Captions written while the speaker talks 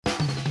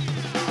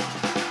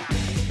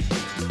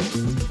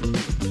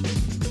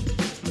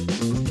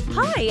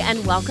Hi,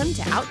 and welcome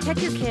to Out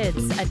Tech Your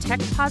Kids, a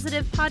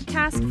tech-positive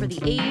podcast for the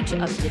age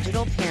of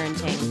digital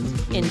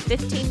parenting. In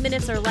 15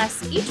 minutes or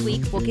less each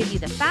week, we'll give you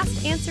the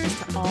fast answers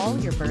to all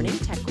your burning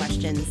tech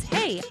questions.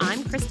 Hey,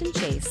 I'm Kristen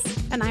Chase.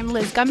 And I'm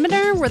Liz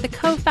Gumbener. We're the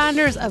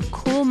co-founders of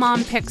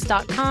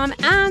CoolMomPicks.com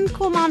and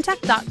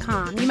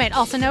CoolMomTech.com. You might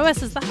also know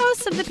us as the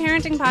hosts of the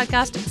parenting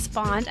podcast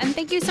Spawned, and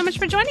thank you so much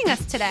for joining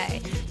us today.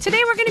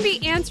 Today we're going to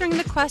be answering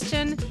the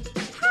question,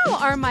 how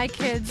are my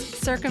kids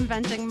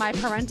circumventing my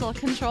parental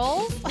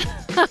controls?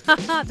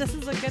 This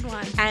is a good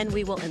one. And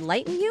we will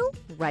enlighten you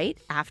right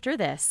after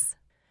this.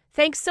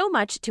 Thanks so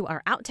much to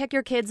our Out Tech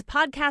Your Kids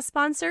podcast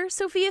sponsor,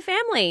 Sophia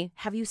Family.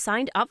 Have you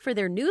signed up for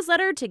their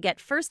newsletter to get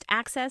first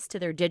access to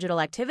their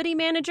digital activity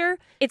manager?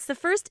 It's the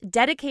first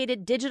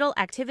dedicated digital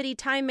activity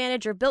time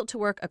manager built to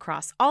work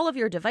across all of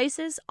your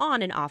devices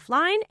on and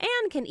offline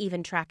and can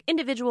even track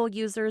individual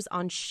users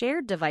on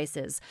shared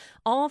devices,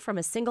 all from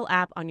a single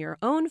app on your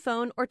own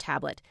phone or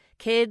tablet.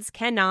 Kids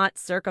cannot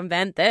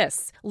circumvent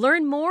this.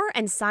 Learn more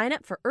and sign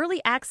up for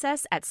early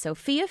access at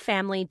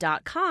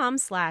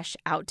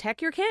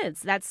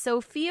sophiafamily.com/outtechyourkids. That's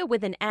Sophia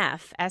with an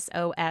F,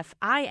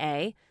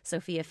 S-O-F-I-A,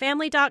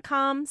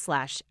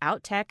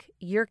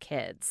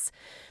 sophiafamily.com/outtechyourkids.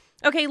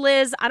 Okay,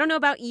 Liz, I don't know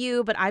about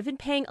you, but I've been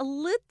paying a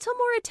little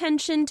more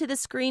attention to the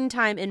screen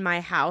time in my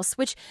house,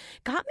 which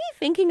got me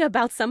thinking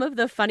about some of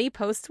the funny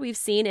posts we've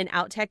seen in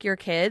Out Tech Your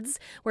Kids,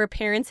 where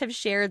parents have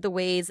shared the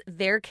ways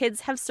their kids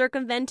have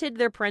circumvented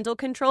their parental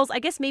controls. I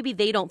guess maybe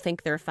they don't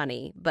think they're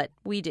funny, but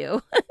we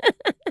do.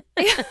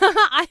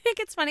 I think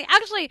it's funny.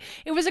 Actually,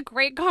 it was a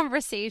great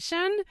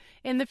conversation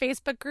in the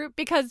Facebook group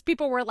because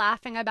people were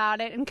laughing about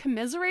it and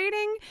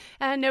commiserating,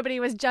 and nobody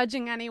was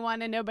judging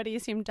anyone and nobody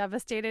seemed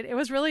devastated. It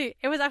was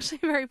actually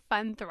a very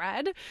fun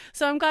thread.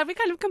 So I'm glad we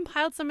kind of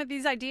compiled some of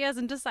these ideas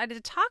and decided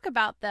to talk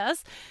about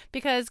this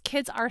because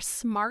kids are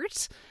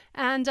smart.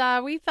 And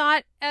we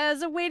thought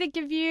as a way to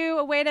give you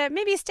a way to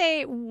maybe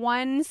stay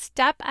one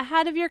step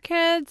ahead of your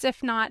kids,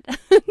 if not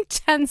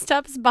 10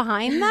 steps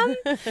behind them,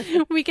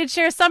 we could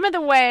share some of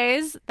the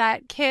ways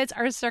that kids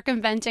are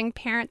circumventing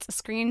parents'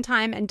 screen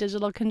time and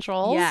digital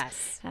controls.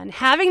 Yes. And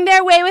having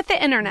their way with the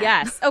internet.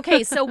 Yes.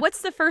 Okay, so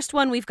what's the first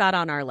one we've got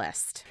on our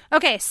list?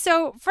 Okay,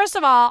 so first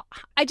of all,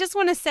 I just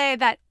want to say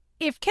that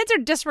if kids are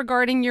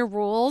disregarding your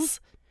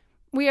rules,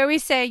 we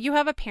always say you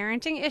have a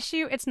parenting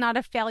issue. It's not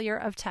a failure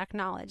of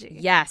technology.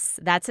 Yes,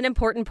 that's an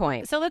important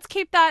point. So let's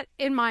keep that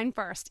in mind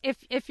first.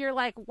 If you're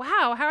like,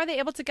 wow, how are they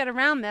able to get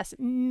around this?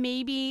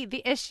 Maybe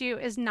the issue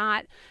is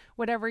not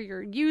whatever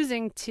you're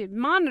using to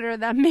monitor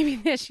them. Maybe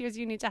the issue is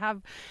you need to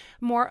have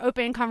more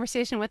open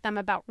conversation with them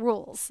about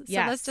rules. So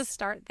let's just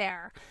start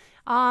there.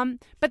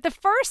 But the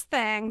first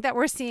thing that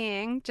we're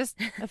seeing, just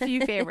a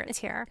few favorites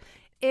here,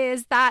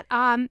 is that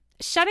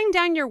shutting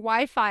down your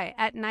Wi-Fi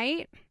at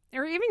night,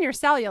 or even your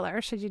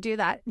cellular, should you do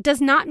that, does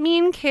not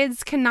mean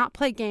kids cannot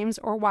play games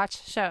or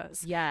watch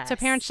shows. Yes. So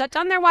parents shut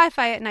down their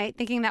Wi-Fi at night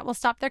thinking that will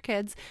stop their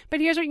kids.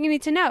 But here's what you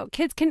need to know.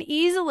 Kids can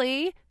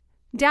easily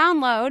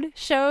download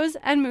shows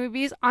and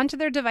movies onto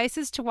their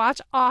devices to watch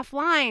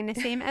offline,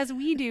 same as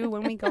we do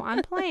when we go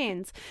on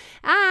planes.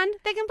 And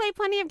they can play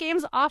plenty of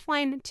games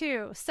offline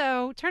too.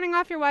 So turning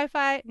off your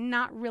Wi-Fi,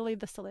 not really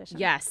the solution.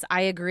 Yes,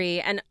 I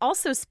agree. And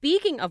also,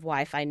 speaking of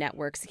Wi-Fi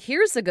networks,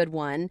 here's a good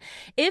one.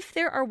 If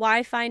there are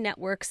Wi-Fi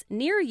networks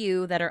near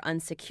you that are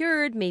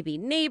unsecured, maybe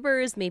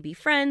neighbors, maybe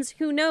friends,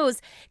 who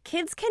knows,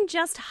 kids can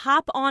just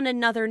hop on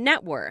another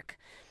network.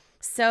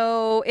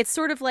 So it's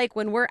sort of like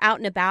when we're out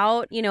and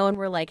about, and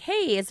we're like,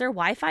 hey, is there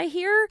Wi-Fi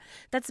here?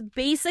 That's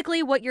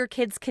basically what your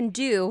kids can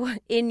do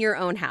in your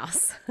own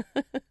house.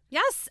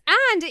 Yes.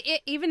 And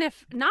even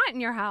if not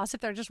in your house, if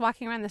they're just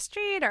walking around the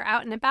street or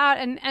out and about,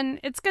 and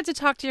it's good to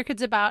talk to your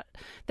kids about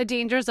the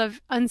dangers of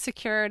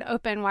unsecured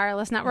open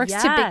wireless networks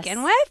to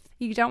begin with.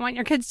 You don't want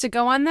your kids to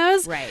go on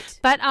those. Right.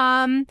 But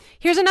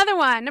here's another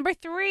one. Number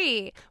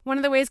 3, one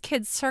of the ways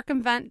kids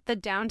circumvent the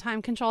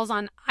downtime controls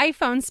on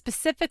iPhones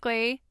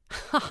specifically.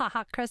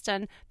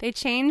 Kristen, they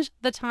change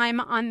the time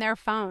on their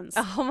phones.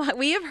 Oh my,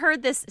 we have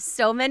heard this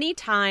so many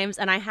times,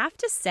 and I have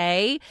to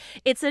say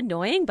it's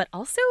annoying, but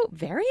also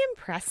very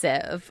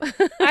impressive.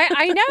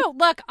 I know.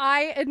 Look,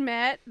 I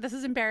admit this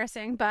is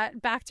embarrassing,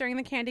 but back during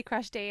the Candy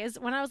Crush days,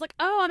 when I was like,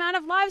 oh, I'm out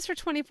of lives for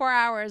 24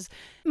 hours,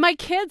 my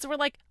kids were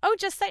like, oh,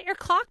 just set your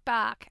clock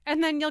back,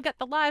 and then you'll get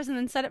the lives and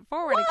then set it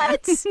forward again.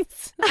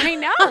 I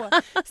know.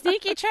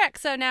 Sneaky trick.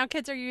 So now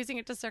kids are using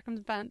it to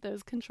circumvent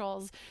those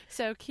controls.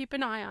 So keep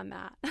an eye on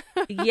that.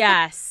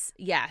 Yes,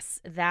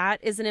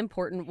 that is an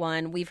important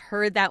one. We've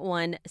heard that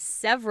one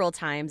several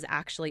times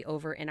actually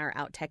over in our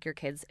Out Tech Your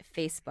Kids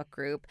Facebook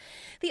group.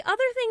 The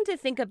other thing to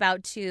think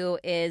about too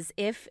is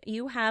if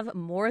you have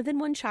more than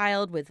one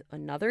child with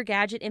another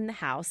gadget in the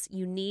house,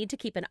 you need to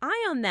keep an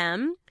eye on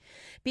them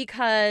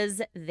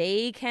because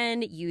they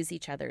can use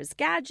each other's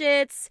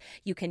gadgets.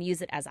 You can use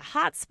it as a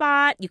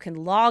hotspot. You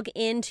can log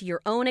into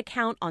your own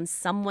account on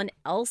someone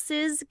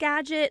else's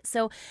gadget.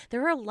 So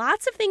there are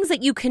lots of things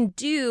that you can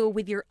do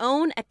with your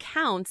own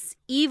accounts,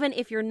 even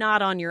if you're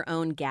not on your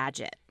own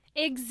gadget.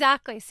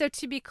 Exactly. So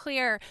to be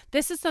clear,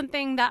 this is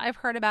something that I've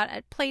heard about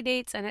at play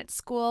dates and at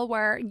school,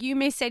 where you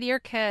may say to your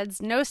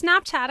kids, no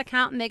Snapchat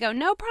account, and they go,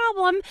 no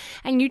problem.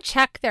 And you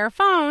check their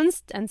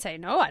phones and say,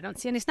 no, I don't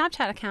see any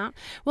Snapchat account.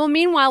 Well,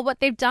 meanwhile, what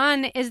they've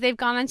done is they've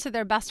gone into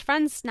their best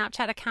friend's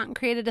Snapchat account and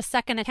created a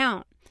second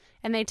account.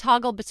 And they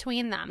toggle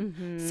between them.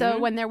 Mm-hmm. So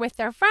when they're with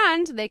their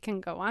friend, they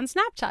can go on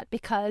Snapchat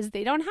because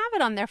they don't have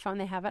it on their phone.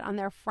 They have it on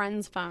their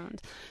friend's phone.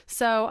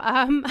 So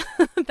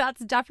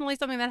that's definitely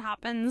something that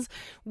happens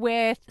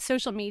with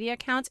social media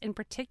accounts in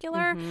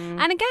particular. Mm-hmm.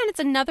 And again, it's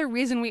another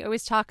reason we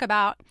always talk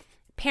about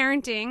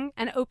parenting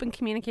and open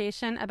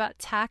communication about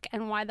tech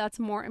and why that's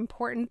more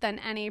important than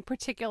any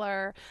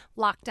particular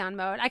lockdown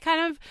mode. I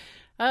kind of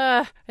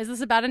is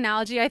this a bad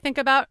analogy? I think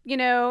about,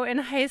 in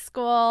high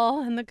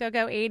school in the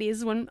go-go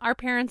 80s when our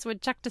parents would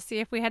check to see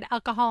if we had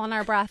alcohol in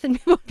our breath and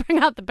people would bring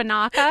out the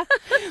Banaka.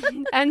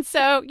 And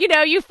so,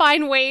 you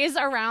find ways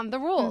around the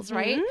rules, mm-hmm.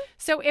 right?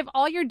 So if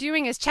all you're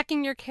doing is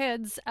checking your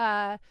kids'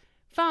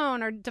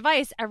 phone or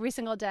device every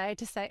single day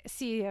to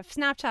see if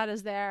Snapchat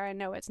is there and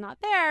no, it's not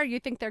there, you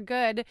think they're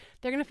good,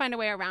 they're going to find a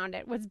way around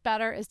it. What's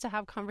better is to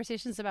have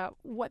conversations about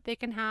what they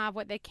can have,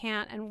 what they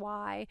can't, and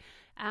why,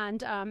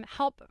 and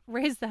help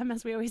raise them,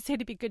 as we always say,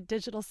 to be good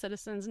digital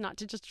citizens, not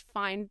to just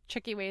find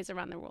tricky ways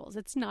around the rules.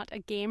 It's not a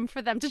game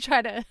for them to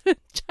try to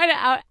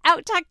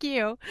out-tech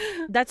you.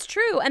 That's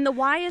true. And the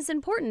why is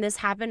important. This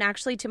happened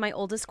actually to my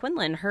oldest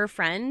Quinlan. Her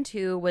friend,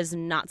 who was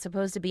not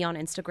supposed to be on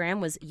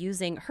Instagram, was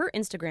using her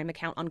Instagram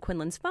account on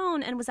Quinlan's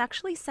phone and was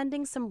actually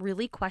sending some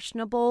really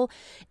questionable,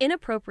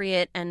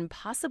 inappropriate, and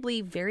possibly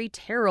very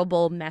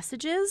terrible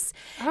messages.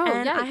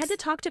 And yikes. I had to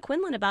talk to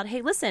Quinlan about,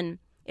 hey, listen,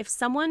 if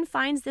someone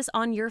finds this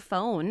on your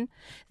phone,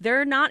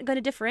 they're not going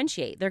to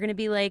differentiate. They're going to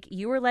be like,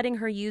 you are letting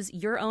her use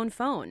your own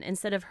phone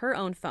instead of her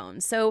own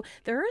phone. So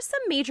there are some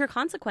major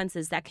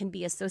consequences that can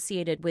be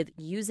associated with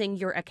using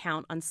your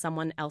account on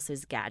someone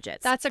else's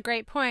gadgets. That's a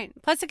great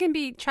point. Plus, it can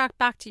be tracked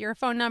back to your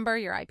phone number,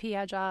 your IP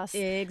address.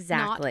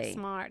 Exactly. Not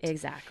smart.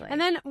 Exactly. And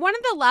then one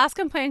of the last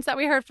complaints that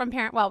we heard from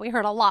we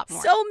heard a lot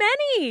more. So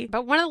many.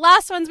 But one of the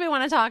last ones we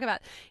want to talk about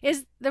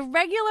is the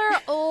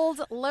regular old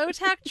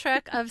low-tech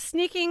trick of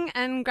sneaking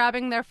and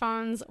grabbing their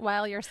phones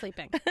while you're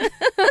sleeping,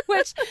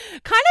 which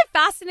kind of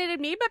fascinated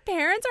me, but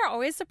parents are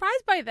always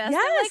surprised by this.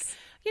 Yes.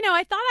 They're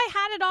like, I thought I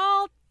had it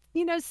all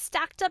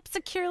stacked up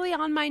securely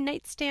on my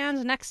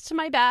nightstand next to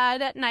my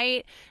bed at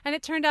night. And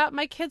it turned out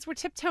my kids were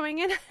tiptoeing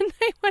in at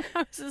night when I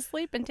was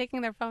asleep and taking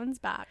their phones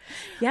back.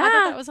 Yeah. I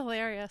thought that was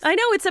hilarious. I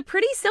know, it's a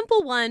pretty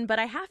simple one, but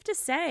I have to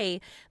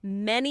say,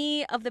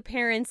 many of the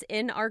parents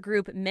in our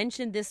group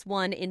mentioned this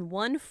one in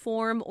one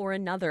form or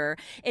another.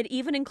 It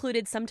even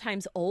included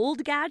sometimes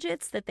old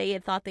gadgets that they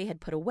had thought they had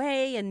put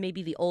away and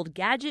maybe the old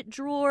gadget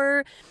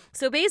drawer.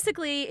 So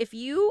basically, if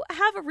you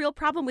have a real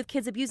problem with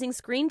kids abusing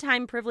screen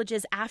time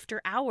privileges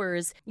after hours,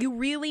 you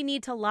really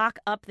need to lock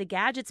up the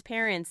gadgets,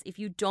 parents, if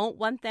you don't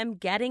want them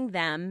getting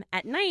them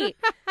at night.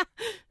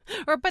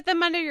 Or put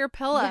them under your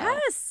pillow.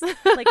 Yes.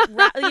 Like,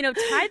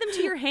 tie them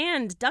to your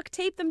hand, duct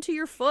tape them to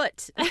your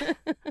foot.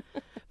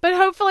 But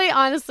hopefully,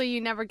 honestly,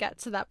 you never get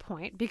to that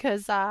point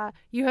because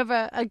you have,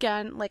 a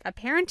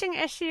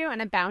parenting issue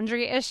and a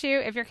boundary issue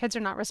if your kids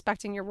are not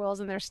respecting your rules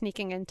and they're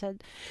sneaking in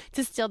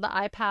to steal the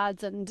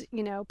iPads and,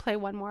 play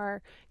one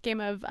more game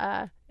of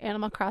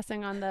Animal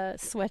Crossing on the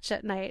Switch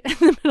at night in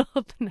the middle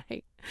of the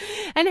night.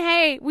 And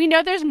hey, we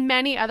know there's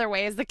many other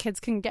ways the kids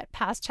can get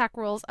past check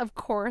rules, of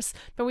course,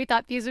 but we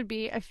thought these would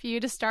be a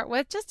few to start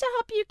with just to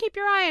help you keep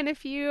your eye on a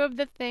few of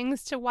the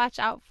things to watch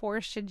out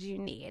for should you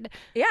need.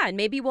 Yeah, and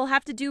maybe we'll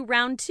have to do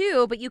round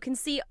 2, but you can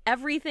see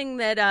everything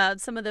that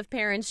some of the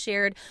parents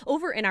shared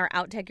over in our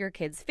Outtech Your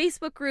Kids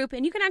Facebook group,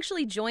 and you can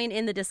actually join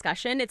in the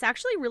discussion. It's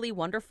actually really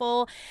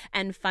wonderful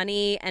and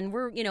funny, and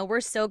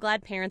we're so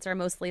glad parents are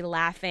mostly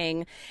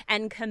laughing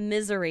and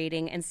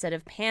commiserating instead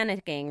of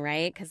panicking,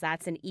 right? Because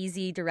that's an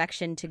easy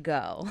direction to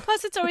go.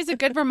 Plus, it's always a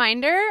good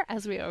reminder,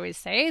 as we always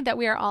say, that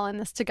we are all in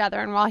this together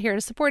and we're all here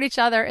to support each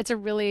other. It's a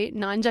really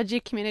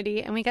non-judgy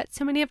community, and we get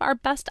so many of our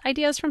best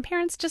ideas from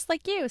parents just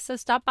like you. So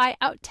stop by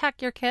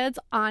Outtech Your Kids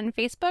on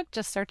Facebook.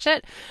 Just search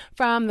it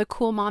from the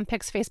Cool Mom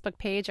Picks Facebook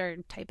page or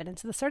type it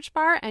into the search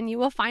bar and you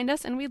will find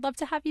us, and we'd love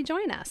to have you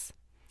join us.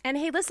 And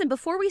hey, listen,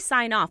 before we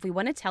sign off, we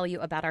want to tell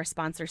you about our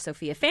sponsor,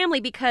 Sophia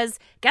Family, because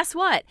guess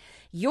what?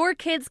 Your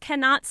kids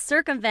cannot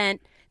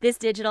circumvent this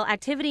digital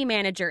activity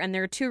manager, and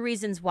there are 2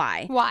 reasons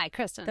why. Why,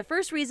 Kristen? The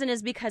first reason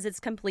is because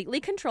it's completely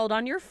controlled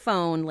on your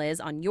phone,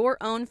 Liz, on your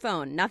own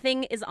phone.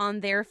 Nothing is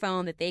on their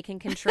phone that they can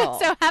control.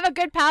 So have a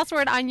good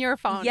password on your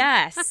phone.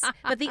 Yes.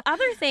 But the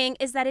other thing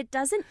is that it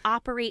doesn't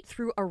operate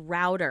through a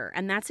router,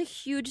 and that's a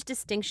huge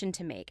distinction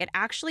to make. It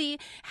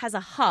actually has a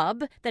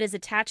hub that is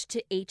attached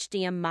to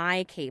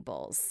HDMI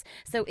cables.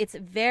 So it's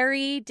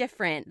very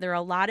different. There are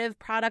a lot of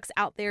products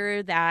out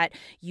there that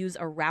use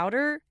a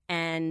router,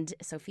 and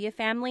Sophia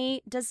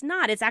Family does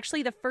not. It's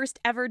actually the first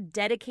ever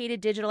dedicated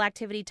digital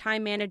activity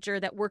time manager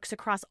that works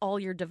across all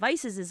your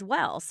devices as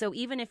well. So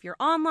even if you're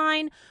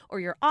online or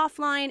you're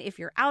offline, if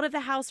you're out of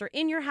the house or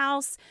in your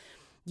house,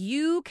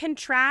 You can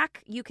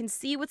track, you can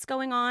see what's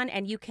going on,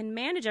 and you can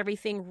manage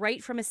everything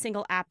right from a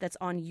single app that's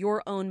on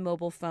your own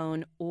mobile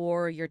phone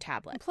or your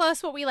tablet.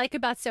 Plus, what we like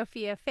about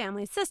Sophia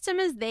Family System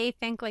is they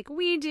think like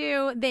we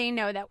do. They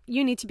know that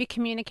you need to be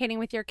communicating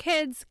with your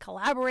kids,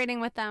 collaborating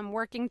with them,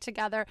 working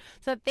together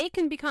so that they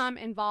can become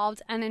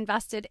involved and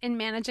invested in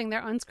managing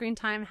their own screen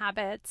time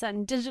habits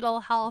and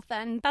digital health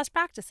and best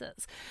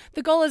practices.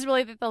 The goal is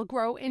really that they'll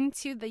grow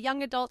into the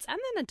young adults and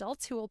then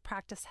adults who will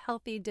practice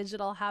healthy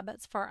digital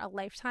habits for a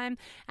lifetime.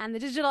 And the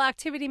digital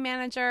activity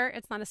manager,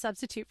 it's not a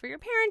substitute for your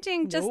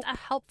parenting, just a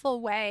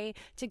helpful way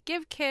to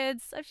give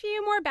kids a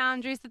few more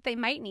boundaries that they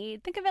might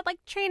need. Think of it like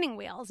training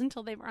wheels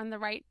until they've earned the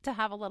right to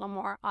have a little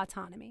more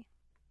autonomy.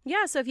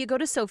 Yeah, so if you go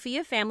to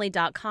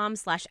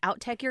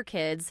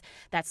sophiafamily.com/outtechyourkids,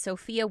 that's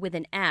Sophia with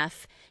an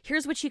F,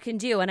 here's what you can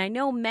do. And I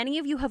know many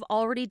of you have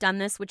already done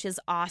this, which is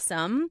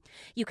awesome.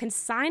 You can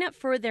sign up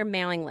for their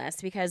mailing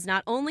list because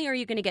not only are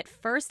you going to get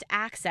first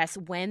access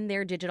when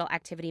their digital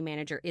activity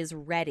manager is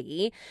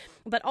ready,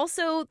 but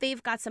also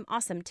they've got some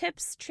awesome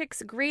tips,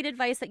 tricks, great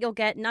advice that you'll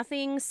get.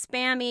 Nothing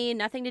spammy,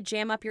 nothing to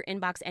jam up your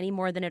inbox any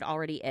more than it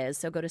already is.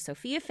 So go to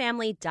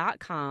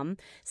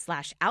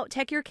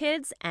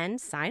sophiafamily.com/outtechyourkids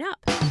and sign up.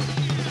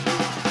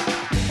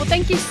 Well,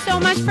 thank you so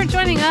much for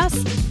joining us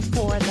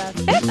for the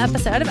 5th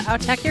episode of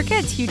Outtech Your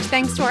Kids. Huge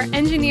thanks to our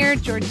engineer,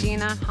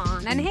 Georgina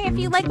Hahn. And hey, if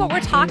you like what we're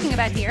talking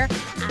about here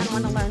and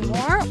want to learn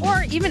more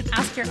or even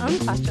ask your own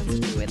questions,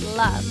 which we would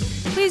love,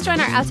 please join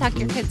our Outtech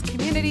Your Kids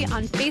community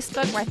on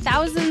Facebook, where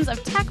thousands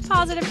of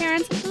tech-positive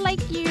parents like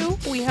you,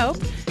 we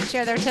hope,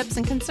 share their tips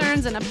and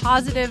concerns in a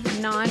positive,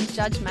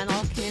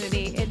 non-judgmental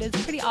community. It is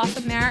pretty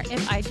awesome there,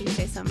 if I do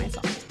say so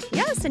myself.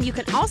 Yes, and you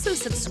can also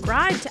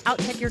subscribe to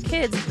Outtech Your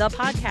Kids, the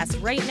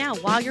podcast, right now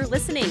while you're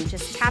listening.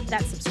 Just tap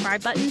that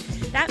subscribe button.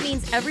 That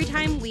means every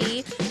time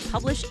we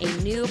publish a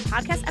new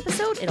podcast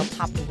episode, it'll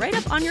pop right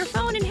up on your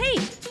phone. And hey,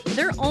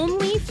 they're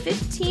only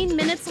 15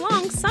 minutes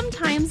long,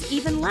 sometimes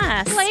even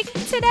less. Like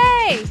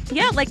today.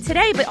 Yeah, like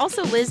today. But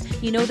also, Liz,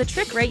 you know the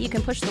trick, right? You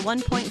can push the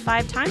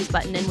 1.5 times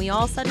button and we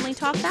all suddenly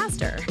talk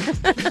faster.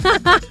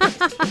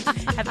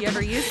 Have you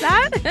ever used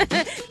that?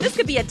 This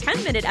could be a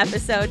 10-minute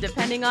episode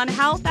depending on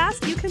how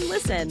fast you can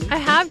listen. I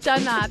have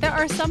done that. There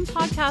are some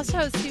podcast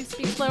hosts who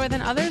speak slower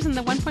than others, and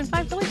the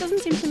 1.5 really doesn't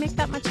seem to make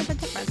that much of a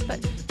difference,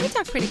 but we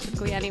talk pretty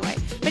quickly anyway.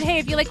 But hey,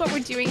 if you like what we're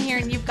doing here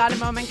and you've got a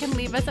moment, can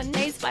leave us a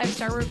nice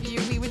 5-star review.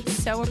 We would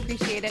so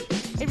appreciate it.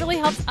 It really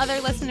helps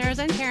other listeners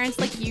and parents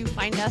like you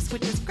find us,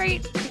 which is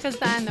great because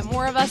then the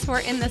more of us who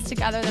are in this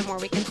together, the more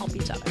we can help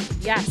each other.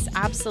 Yes,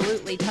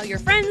 absolutely. Tell your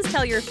friends,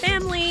 tell your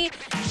family,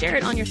 share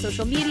it on your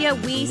social media.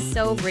 We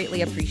so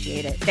greatly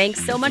appreciate it.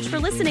 Thanks so much for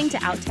listening to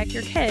Outtech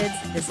Your Kids.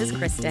 This is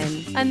Kristen.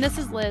 And this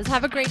is Liz.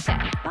 Have a great day.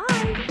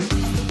 Bye.